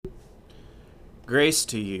Grace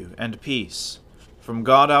to you and peace from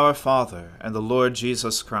God our Father and the Lord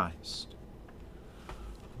Jesus Christ.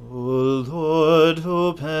 O Lord,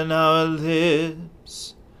 open our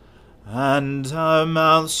lips, and our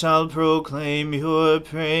mouth shall proclaim your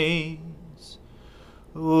praise.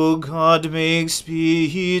 O God, make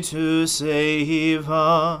speed to save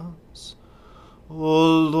us.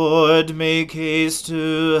 O Lord, make haste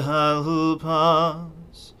to help us.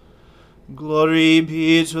 Glory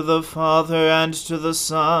be to the Father, and to the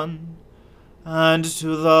Son, and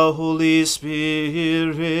to the Holy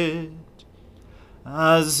Spirit,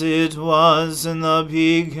 as it was in the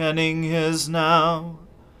beginning, is now,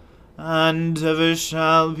 and ever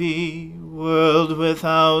shall be, world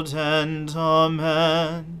without end.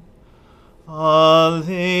 Amen.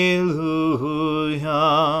 Alleluia.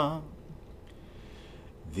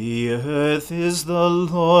 The earth is the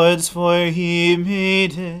Lord's, for he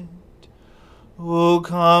made it. O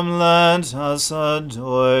come, let us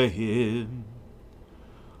adore him.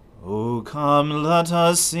 O come, let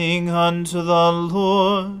us sing unto the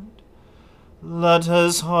Lord. Let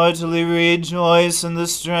us heartily rejoice in the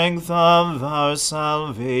strength of our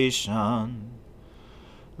salvation.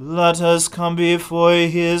 Let us come before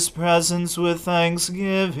his presence with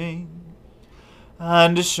thanksgiving,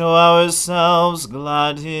 and show ourselves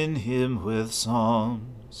glad in him with psalms.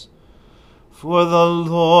 For the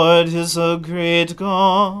Lord is a great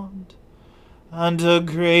God, and a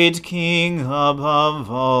great King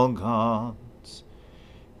above all gods.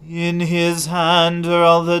 In his hand are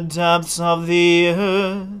all the depths of the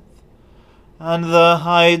earth, and the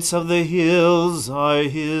heights of the hills are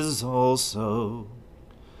his also.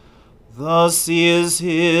 The sea is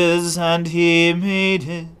his, and he made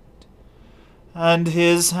it, and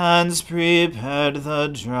his hands prepared the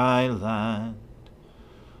dry land.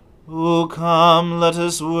 O come, let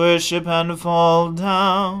us worship and fall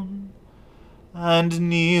down, and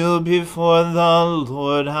kneel before the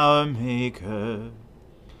Lord our Maker.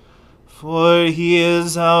 For he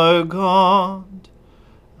is our God,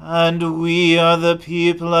 and we are the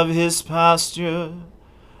people of his pasture,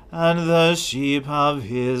 and the sheep of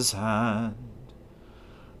his hand.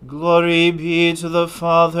 Glory be to the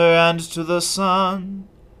Father, and to the Son,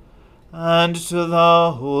 and to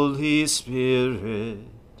the Holy Spirit,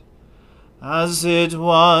 as it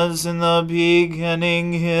was in the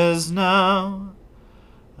beginning, is now,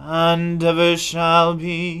 and ever shall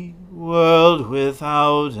be, world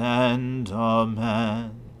without end.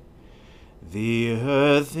 Amen. The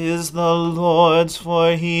earth is the Lord's,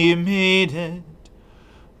 for he made it.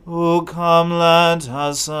 O come, let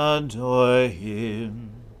us adore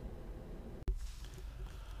him.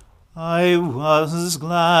 I was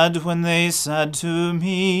glad when they said to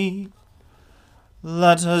me,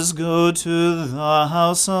 let us go to the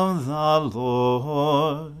house of the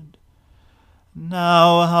Lord.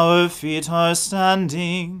 Now our feet are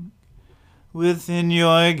standing within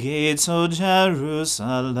your gates, O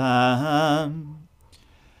Jerusalem.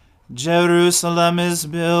 Jerusalem is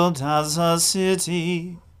built as a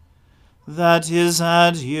city that is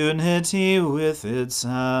at unity with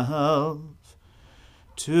itself,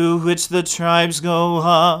 to which the tribes go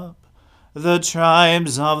up, the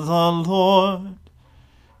tribes of the Lord,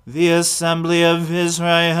 the assembly of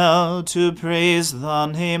Israel, to praise the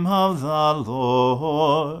name of the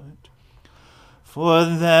Lord. For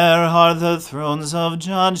there are the thrones of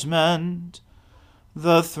judgment,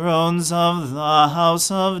 the thrones of the house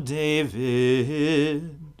of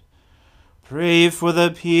David. Pray for the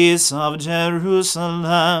peace of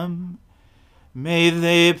Jerusalem. May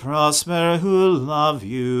they prosper who love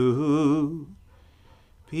you.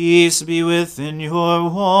 Peace be within your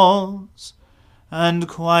walls, and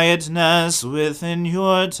quietness within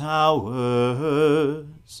your towers.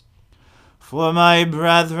 For my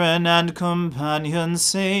brethren and companions'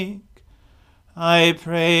 sake, I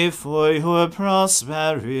pray for your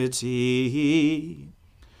prosperity.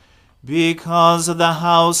 Because of the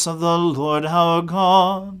house of the Lord our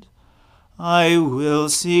God, I will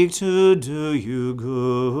seek to do you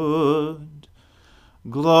good.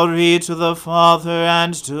 Glory to the Father,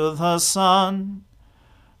 and to the Son,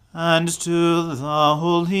 and to the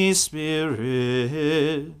Holy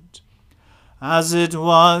Spirit, as it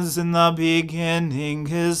was in the beginning,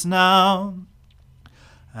 is now,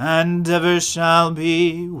 and ever shall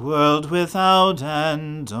be, world without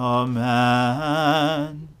end.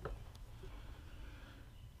 Amen.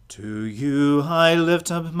 To you I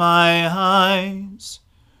lift up my eyes,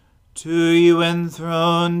 to you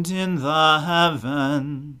enthroned in the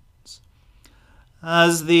heavens.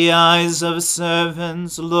 As the eyes of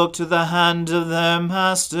servants look to the hand of their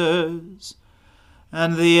masters,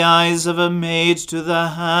 and the eyes of a maid to the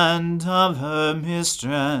hand of her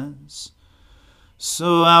mistress.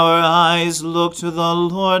 So our eyes look to the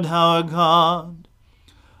Lord our God,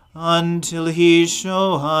 until he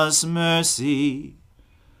show us mercy.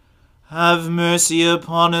 Have mercy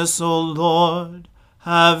upon us, O Lord,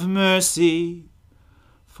 have mercy,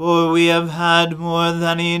 for we have had more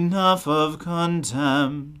than enough of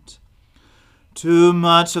contempt, too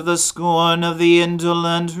much of the scorn of the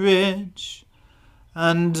indolent rich,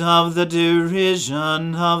 and of the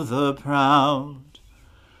derision of the proud.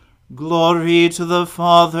 Glory to the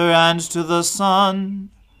Father, and to the Son,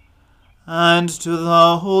 and to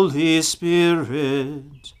the Holy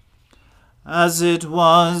Spirit, as it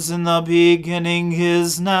was in the beginning,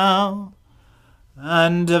 is now,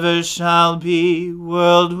 and ever shall be,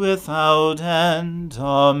 world without end.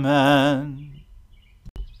 Amen.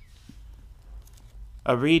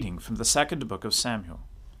 A reading from the second book of Samuel.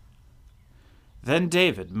 Then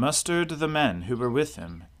David mustered the men who were with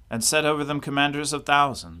him, and set over them commanders of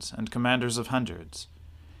thousands and commanders of hundreds.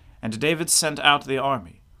 And David sent out the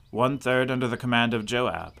army, 1/3 under the command of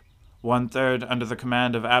Joab, 1/3 under the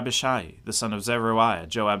command of Abishai, the son of Zeruiah,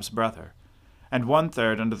 Joab's brother, and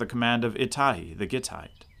 1/3 under the command of Ittai the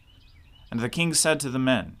Gittite. And the king said to the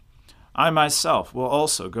men, I myself will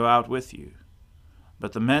also go out with you.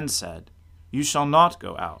 But the men said, You shall not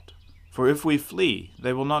go out, for if we flee,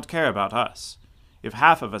 they will not care about us. If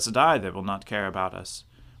half of us die, they will not care about us.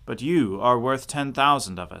 But you are worth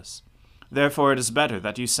 10,000 of us. Therefore it is better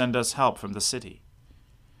that you send us help from the city.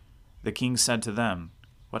 The king said to them,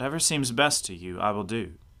 Whatever seems best to you, I will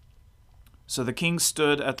do. So the king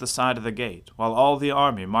stood at the side of the gate, while all the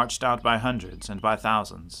army marched out by hundreds and by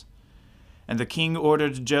thousands. And the king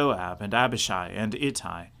ordered Joab and Abishai and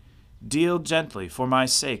Ittai, Deal gently for my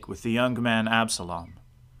sake with the young man Absalom.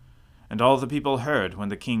 And all the people heard when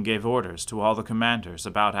the king gave orders to all the commanders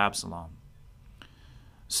about Absalom.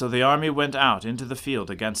 So the army went out into the field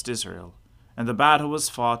against Israel, and the battle was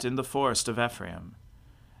fought in the forest of Ephraim.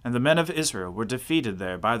 And the men of Israel were defeated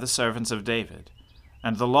there by the servants of David,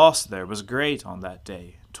 and the loss there was great on that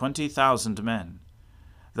day, 20,000 men.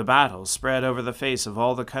 The battle spread over the face of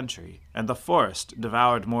all the country, and the forest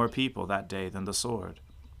devoured more people that day than the sword.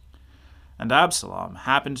 And Absalom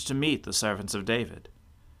happened to meet the servants of David.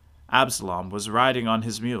 Absalom was riding on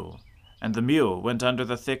his mule, and the mule went under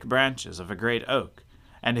the thick branches of a great oak,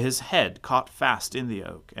 and his head caught fast in the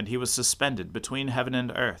oak, and he was suspended between heaven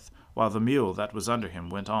and earth, while the mule that was under him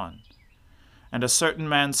went on. And a certain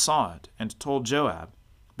man saw it, and told Joab,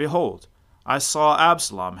 Behold, I saw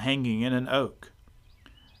Absalom hanging in an oak.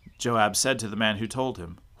 Joab said to the man who told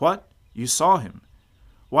him, What? You saw him?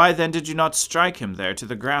 Why then did you not strike him there to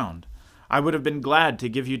the ground? I would have been glad to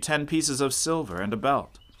give you 10 pieces of silver and a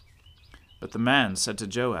belt. But the man said to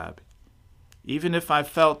Joab, Even if I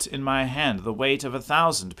felt in my hand the weight of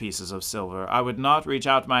 1,000 pieces of silver, I would not reach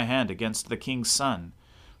out my hand against the king's son.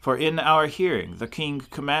 For in our hearing the king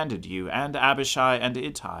commanded you and Abishai and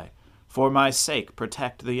Ittai, For my sake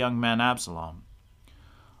protect the young man Absalom.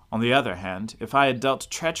 On the other hand, if I had dealt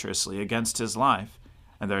treacherously against his life,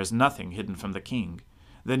 and there is nothing hidden from the king,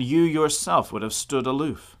 then you yourself would have stood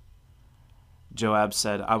aloof. Joab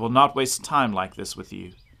said, I will not waste time like this with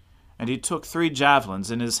you. And he took 3 javelins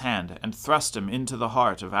in his hand, and thrust them into the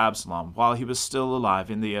heart of Absalom while he was still alive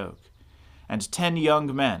in the oak. And 10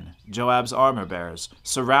 young men, Joab's armor-bearers,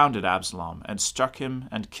 surrounded Absalom, and struck him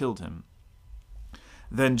and killed him.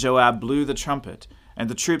 Then Joab blew the trumpet, and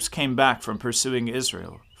the troops came back from pursuing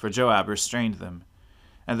Israel, for Joab restrained them.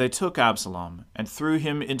 And they took Absalom, and threw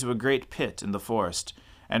him into a great pit in the forest,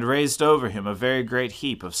 and raised over him a very great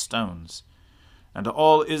heap of stones. And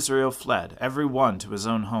all Israel fled, every one to his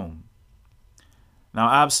own home. Now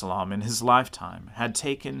Absalom in his lifetime had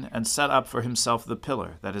taken and set up for himself the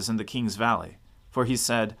pillar that is in the king's valley, for he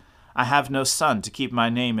said, I have no son to keep my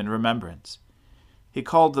name in remembrance. He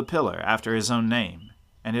called the pillar after his own name,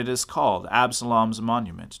 and it is called Absalom's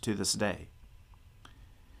monument to this day.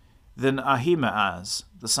 Then Ahimaaz,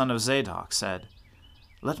 the son of Zadok, said,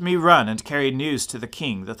 Let me run and carry news to the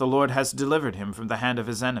king that the Lord has delivered him from the hand of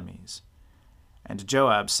his enemies. And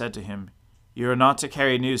Joab said to him, You are not to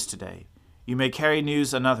carry news today. You may carry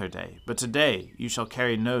news another day, but today you shall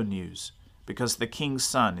carry no news, because the king's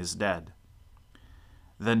son is dead.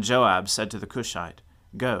 Then Joab said to the Cushite,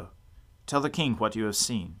 Go, tell the king what you have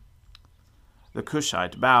seen. The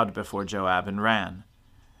Cushite bowed before Joab and ran.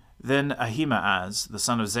 Then Ahimaaz, the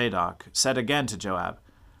son of Zadok, said again to Joab,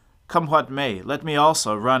 Come what may, let me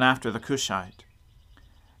also run after the Cushite.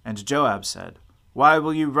 And Joab said, Why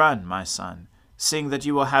will you run, my son, seeing that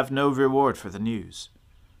you will have no reward for the news?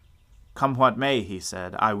 Come what may, he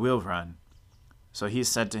said, I will run. So he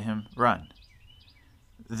said to him, Run.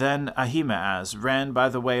 Then Ahimaaz ran by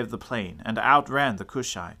the way of the plain, and outran the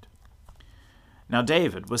Cushite. Now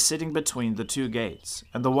David was sitting between the two gates,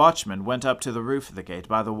 and the watchman went up to the roof of the gate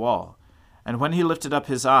by the wall, and when he lifted up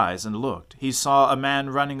his eyes and looked, he saw a man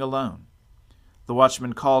running alone. The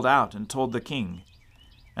watchman called out and told the king,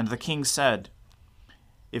 and the king said,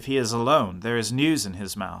 If he is alone, there is news in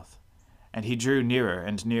his mouth. And he drew nearer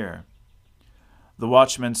and nearer. The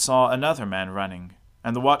watchman saw another man running,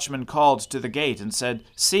 and the watchman called to the gate and said,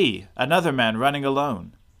 See, another man running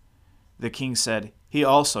alone. The king said, He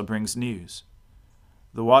also brings news.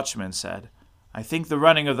 The watchman said, I think the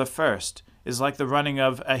running of the first is like the running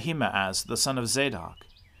of Ahimaaz the son of Zadok.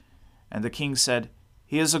 And the king said,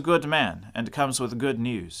 He is a good man, and comes with good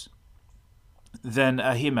news. Then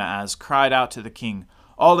Ahimaaz cried out to the king,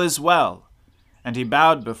 All is well. And he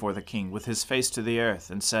bowed before the king with his face to the earth,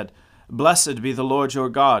 and said, Blessed be the Lord your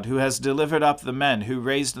God, who has delivered up the men who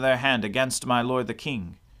raised their hand against my lord the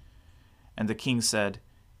king. And the king said,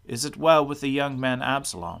 Is it well with the young man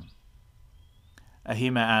Absalom?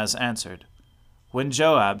 Ahimaaz answered, When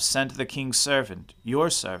Joab sent the king's servant, your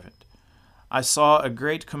servant, I saw a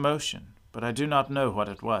great commotion, but I do not know what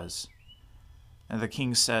it was. And the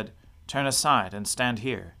king said, Turn aside and stand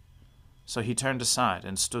here. So he turned aside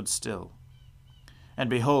and stood still. And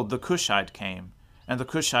behold, the Cushite came, and the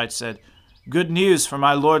Cushite said, Good news for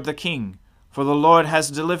my lord the king, for the Lord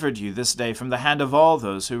has delivered you this day from the hand of all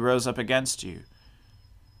those who rose up against you.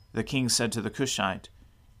 The king said to the Cushite,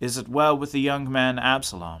 Is it well with the young man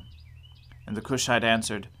Absalom? And the Cushite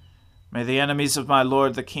answered, May the enemies of my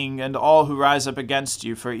lord the king and all who rise up against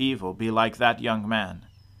you for evil be like that young man.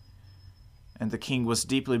 And the king was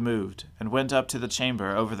deeply moved, and went up to the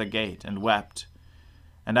chamber over the gate, and wept.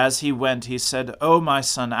 And as he went, he said, O my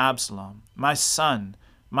son Absalom, my son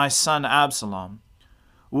Absalom,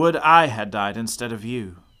 would I had died instead of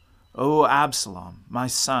you. O Absalom, my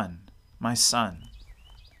son, my son.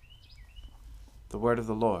 The word of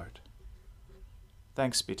the Lord.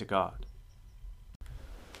 Thanks be to God.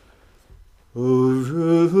 O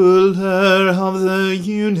ruler of the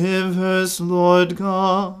universe, Lord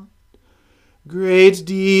God, great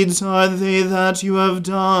deeds are they that you have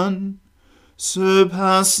done,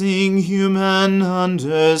 surpassing human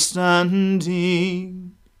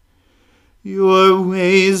understanding. Your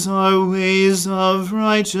ways are ways of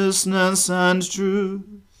righteousness and truth,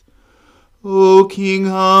 O King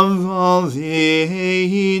of all the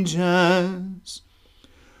ages.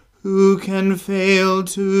 Who can fail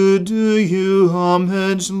to do you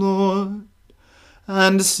homage, Lord,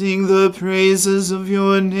 and sing the praises of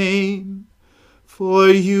your name? For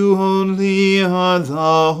you only are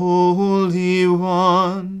the Holy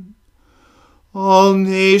One. All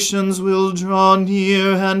nations will draw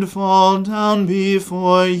near and fall down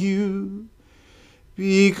before you,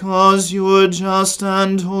 because your just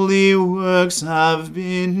and holy works have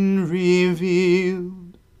been revealed.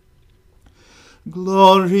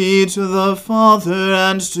 Glory to the Father,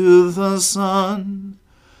 and to the Son,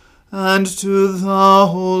 and to the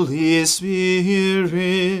Holy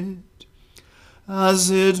Spirit, as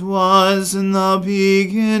it was in the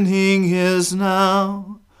beginning, is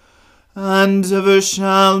now, and ever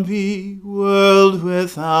shall be, world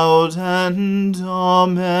without end.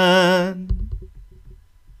 Amen.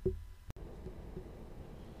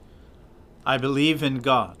 I believe in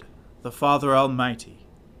God, the Father Almighty,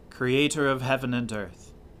 Creator of heaven and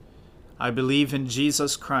earth. I believe in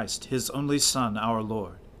Jesus Christ, his only Son, our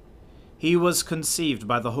Lord. He was conceived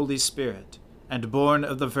by the Holy Spirit, and born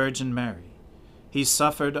of the Virgin Mary. He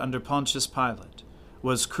suffered under Pontius Pilate,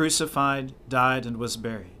 was crucified, died, and was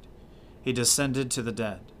buried. He descended to the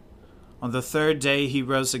dead. On the third day he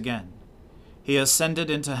rose again. He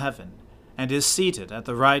ascended into heaven, and is seated at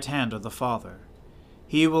the right hand of the Father.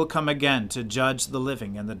 He will come again to judge the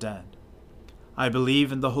living and the dead. I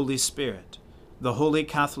believe in the Holy Spirit, the Holy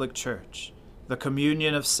Catholic Church, the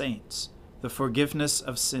communion of saints, the forgiveness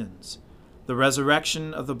of sins, the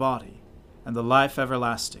resurrection of the body, and the life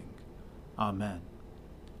everlasting. Amen.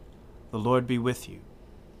 The Lord be with you.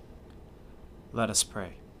 Let us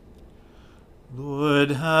pray.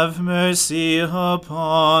 Lord, have mercy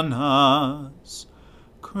upon us.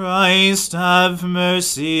 Christ, have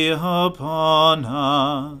mercy upon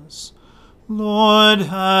us. Lord,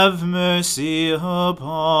 have mercy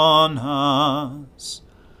upon us.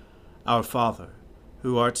 Our Father,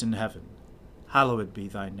 who art in heaven, hallowed be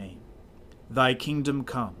thy name. Thy kingdom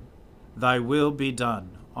come, thy will be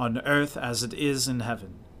done, on earth as it is in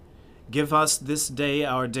heaven. Give us this day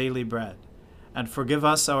our daily bread, and forgive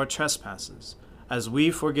us our trespasses, as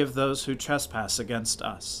we forgive those who trespass against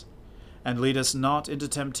us. And lead us not into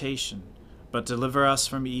temptation, but deliver us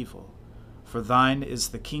from evil. For thine is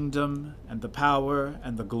the kingdom, and the power,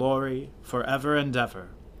 and the glory, forever and ever.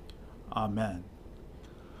 Amen.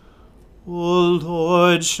 O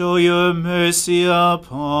Lord, show your mercy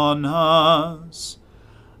upon us,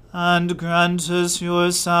 and grant us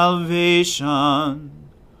your salvation.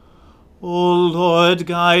 O Lord,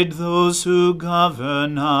 guide those who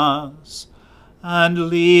govern us, and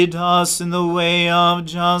lead us in the way of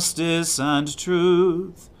justice and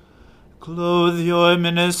truth. Clothe your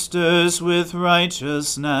ministers with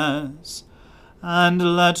righteousness,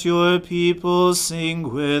 and let your people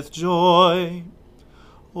sing with joy.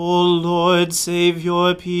 O Lord, save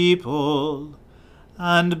your people,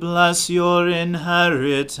 and bless your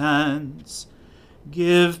inheritance.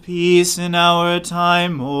 Give peace in our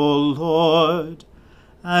time, O Lord,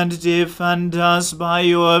 and defend us by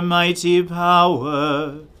your mighty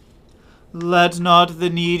power. Let not the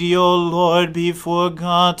needy, O Lord, be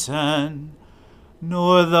forgotten,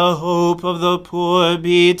 nor the hope of the poor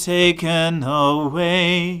be taken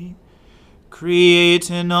away. Create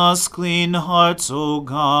in us clean hearts, O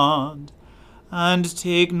God, and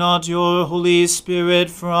take not your Holy Spirit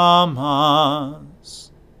from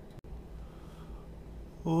us.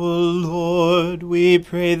 O Lord, we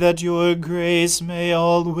pray that your grace may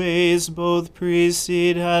always both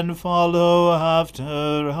precede and follow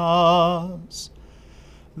after us,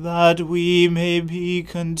 that we may be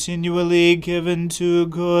continually given to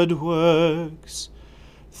good works,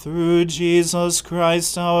 through Jesus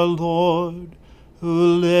Christ our Lord,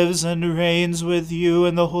 who lives and reigns with you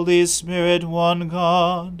in the Holy Spirit, one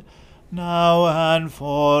God, now and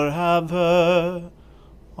forever.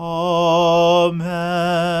 Amen.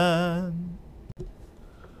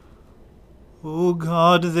 O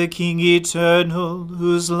God, the King eternal,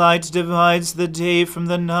 whose light divides the day from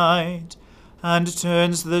the night, and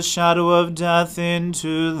turns the shadow of death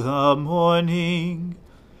into the morning,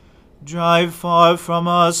 drive far from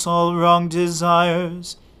us all wrong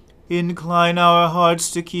desires, incline our hearts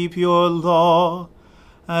to keep your law,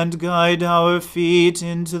 and guide our feet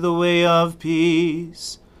into the way of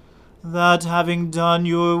peace, that having done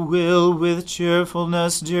your will with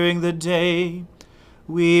cheerfulness during the day,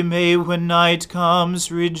 we may, when night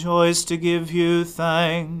comes, rejoice to give you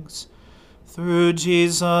thanks. Through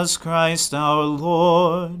Jesus Christ our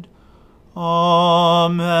Lord.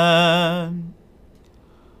 Amen.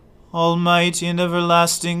 Almighty and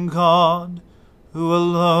everlasting God, who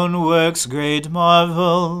alone works great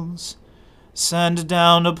marvels, send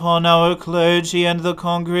down upon our clergy and the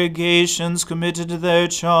congregations committed to their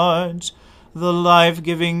charge the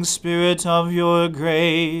life-giving Spirit of your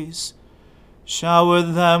grace. Shower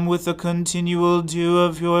them with the continual dew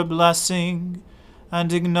of your blessing,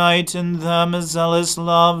 and ignite in them a zealous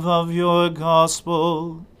love of your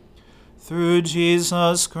gospel. Through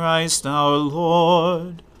Jesus Christ our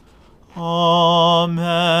Lord.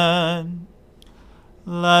 Amen.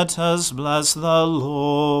 Let us bless the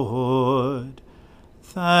Lord.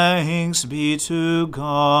 Thanks be to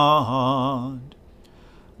God.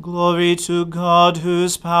 Glory to God,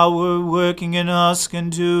 whose power working in us can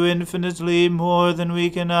do infinitely more than we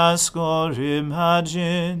can ask or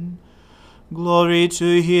imagine. Glory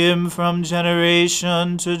to him from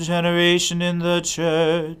generation to generation in the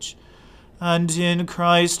church, and in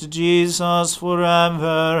Christ Jesus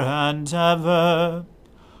forever and ever.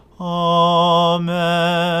 Amen.